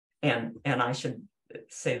And I should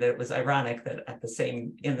say that it was ironic that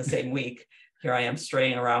in the same week, here I am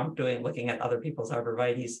straying around looking at other people's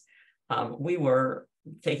arborvitaes. We were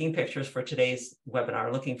taking pictures for today's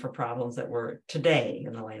webinar, looking for problems that were today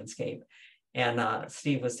in the landscape. And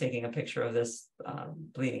Steve was taking a picture of this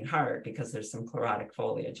bleeding heart because there's some chlorotic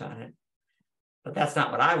foliage on it. But that's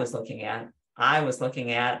not what I was looking at. I was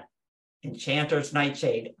looking at Enchanter's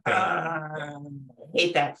Nightshade. I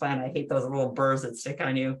hate that plant. I hate those little burrs that stick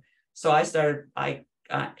on you. So I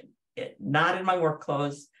not in my work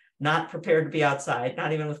clothes, not prepared to be outside,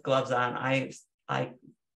 not even with gloves on. I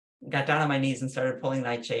got down on my knees and started pulling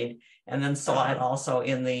nightshade, and then saw it also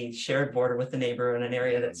in the shared border with the neighbor in an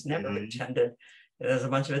area that's never been tended. There's a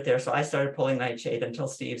bunch of it there. So I started pulling nightshade until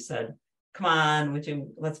Steve said, come on,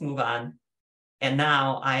 let's move on. And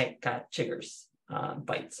now I got chiggers,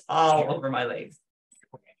 bites all over my legs.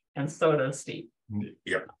 And so does Steve.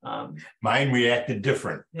 Yep. Mine reacted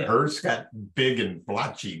different. Yeah. Hers got big and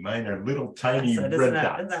blotchy. Mine are little tiny red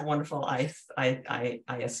dots. Isn't that wonderful? I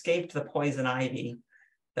escaped the poison ivy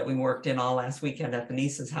that we worked in all last weekend at the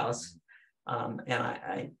niece's house. And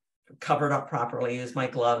I covered up properly, used my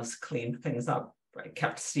gloves, cleaned things up. I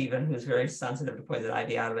kept Stephen, who's very sensitive to poison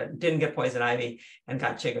ivy, out of it. Didn't get poison ivy and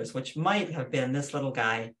got chiggers, which might have been this little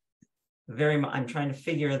guy. I'm trying to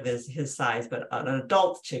figure his size, but an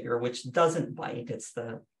adult chigger, which doesn't bite, it's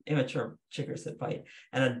the immature chiggers that bite.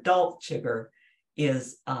 An adult chigger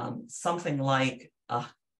is something like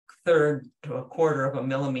 1/3 to 1/4 of a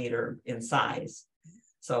millimeter in size.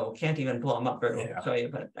 So can't even blow them up very well to show you,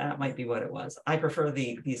 but that might be what it was. I prefer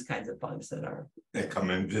these kinds of bugs that are. They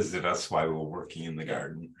come and visit us while we're working in the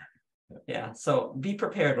garden. Yeah, so be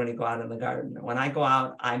prepared when you go out in the garden. When I go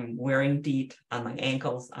out, I'm wearing DEET on my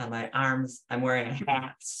ankles, on my arms. I'm wearing a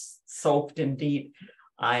hat soaked in DEET.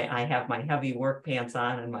 I have my heavy work pants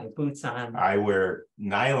on and my boots on. I wear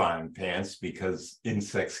nylon pants because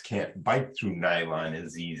insects can't bite through nylon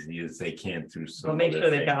as easy as they can through some. So make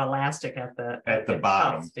sure they've got elastic at the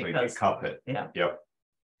bottom so you can cup it. Yeah. Yep.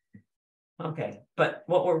 Okay, but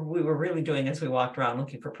what we were really doing as we walked around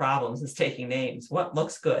looking for problems is taking names. What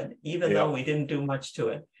looks good, even though we didn't do much to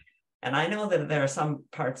it. And I know that there are some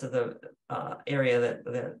parts of the area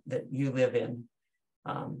that you live in.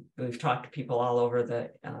 We've talked to people all over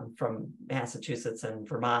from Massachusetts and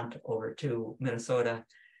Vermont over to Minnesota.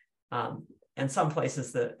 And some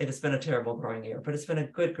places that it has been a terrible growing year, but it's been a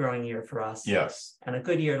good growing year for us. Yes. And a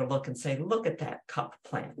good year to look and say, look at that cup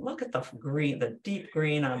plant. Look at the green, the deep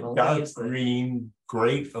green on the dark leaves. Green,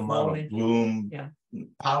 great amount of bloom. Yeah.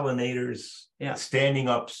 Pollinators. Yeah. Standing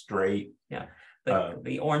up straight. Yeah.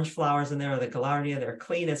 The orange flowers in there, the gaillardia, they're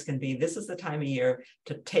clean as can be. This is the time of year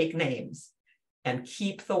to take names and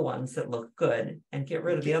keep the ones that look good and get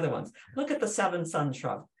rid of the other ones. Look at the 7 sun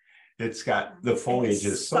shrub. It's got the foliage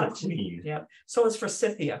is so clean. Yeah. So is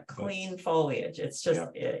forsythia, clean foliage. It's just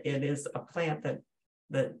it is a plant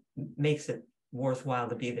that makes it worthwhile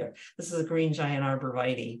to be there. This is a green giant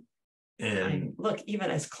arborvitae. And look, even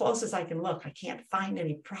as close as I can look, I can't find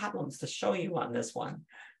any problems to show you on this one.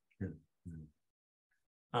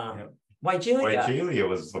 Wygelia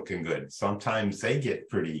was looking good. Sometimes they get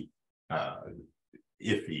pretty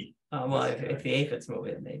iffy. Well, if the aphids move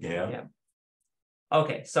in, maybe. Yeah.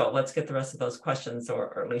 Okay, so let's get the rest of those questions,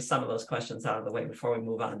 or at least some of those questions, out of the way before we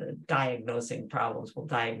move on to diagnosing problems. We'll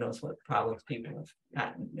diagnose what problems people have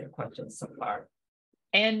gotten in their questions so far.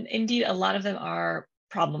 And indeed, a lot of them are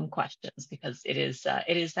problem questions because it is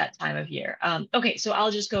that time of year. Okay, so I'll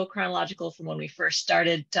just go chronological from when we first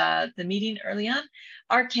started the meeting early on.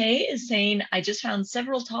 RK is saying, I just found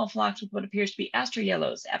several tall flocks with what appears to be aster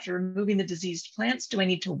yellows. After removing the diseased plants, do I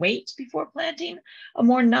need to wait before planting a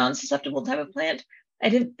more non-susceptible type of plant? I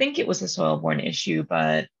didn't think it was a soil-borne issue,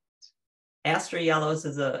 but aster yellows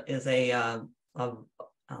is a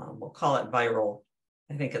we'll call it viral.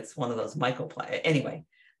 I think it's one of those mycoplasma. Anyway,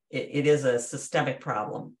 it is a systemic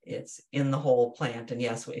problem. It's in the whole plant. And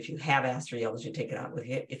yes, if you have aster yellows, you take it out with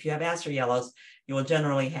you. If you have aster yellows, you will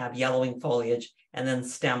generally have yellowing foliage and then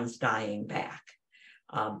stems dying back.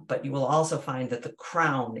 But you will also find that the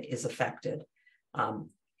crown is affected.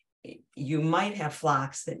 You might have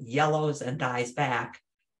phlox that yellows and dies back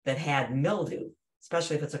that had mildew,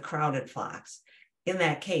 especially if it's a crowded phlox. In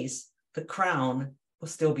that case, the crown will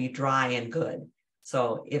still be dry and good.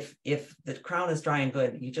 So if the crown is dry and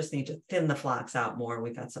good, you just need to thin the phlox out more.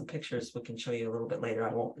 We've got some pictures we can show you a little bit later.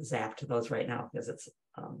 I won't zap to those right now because it's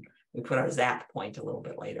we put our zap point a little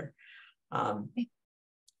bit later.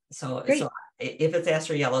 So if it's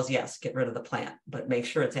aster yellows, yes, get rid of the plant, but make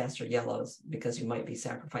sure it's aster yellows because you might be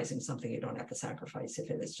sacrificing something you don't have to sacrifice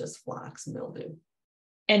if it is just phlox mildew.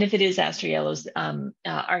 And if it is aster yellows,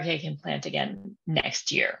 RK can plant again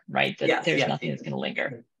next year, right? There's nothing that's going to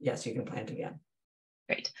linger. Yes, you can plant again.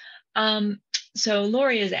 Great. So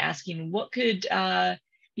Lori is asking, what could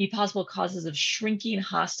be possible causes of shrinking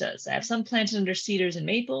hostas? I have some planted under cedars and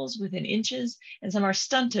maples within inches, and some are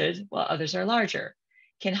stunted while others are larger.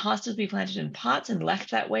 Can hostas be planted in pots and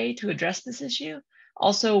left that way to address this issue?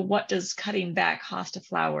 Also, what does cutting back hosta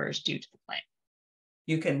flowers do to the plant?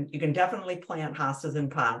 You can definitely plant hostas in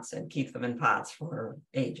pots and keep them in pots for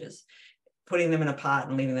ages. Putting them in a pot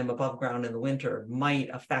and leaving them above ground in the winter might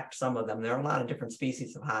affect some of them. There are a lot of different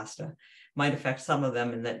species of hosta. Might affect some of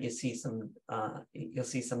them in that you'll see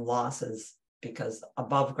some losses, because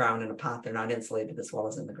above ground in a pot they're not insulated as well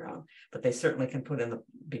as in the ground. But they certainly can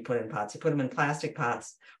be put in pots. You put them in plastic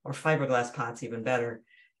pots or fiberglass pots, even better,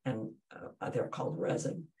 and they're called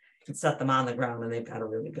resin. You can set them on the ground and they've got a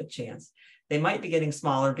really good chance. They might be getting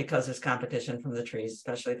smaller because there's competition from the trees,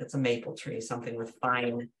 especially if it's a maple tree, something with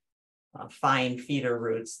fine feeder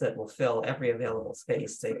roots that will fill every available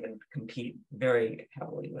space. They can compete very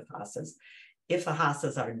heavily with hostas. If the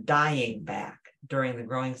hostas are dying back during the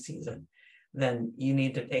growing season, then you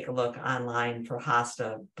need to take a look online for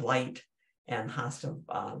hosta blight and hosta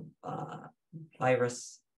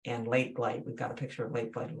virus and late blight. We've got a picture of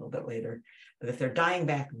late blight a little bit later. But if they're dying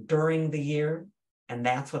back during the year, and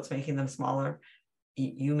that's what's making them smaller,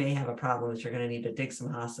 you may have a problem that you're going to need to dig some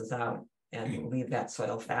hostas out and leave that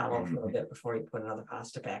soil fallow for a bit before you put another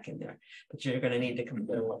hosta back in there. But you're going to need to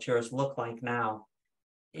compare what yours look like now,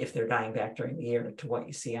 if they're dying back during the year, to what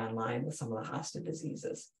you see online with some of the hosta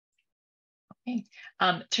diseases. Okay.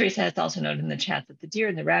 Teresa has also noted in the chat that the deer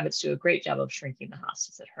and the rabbits do a great job of shrinking the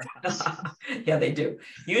hostas at her house. Yeah, they do.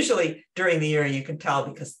 Usually during the year you can tell,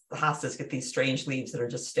 because the hostas get these strange leaves that are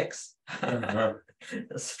just sticks.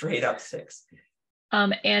 Straight up sticks.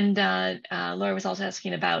 And Laura was also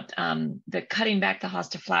asking about the cutting back the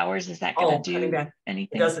hosta flowers. Is that going to do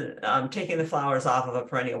anything? It doesn't. Taking the flowers off of a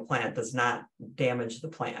perennial plant does not damage the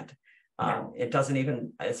plant. It doesn't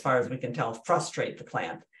even, as far as we can tell, frustrate the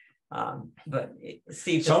plant. But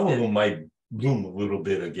Steve, some of them might bloom a little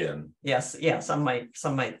bit again. Yes, yeah, some might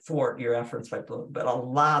thwart your efforts by bloom, but a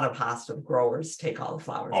lot of hosta growers take all the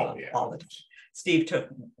flowers off all the time. Steve took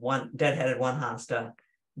deadheaded one hosta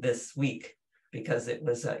this week because it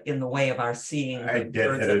was in the way of our seeing. I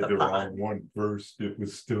deadheaded the wrong one first. It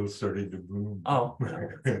was still starting to bloom. Oh, no,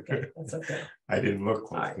 that's okay. That's okay. I didn't look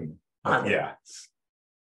close enough. Yeah.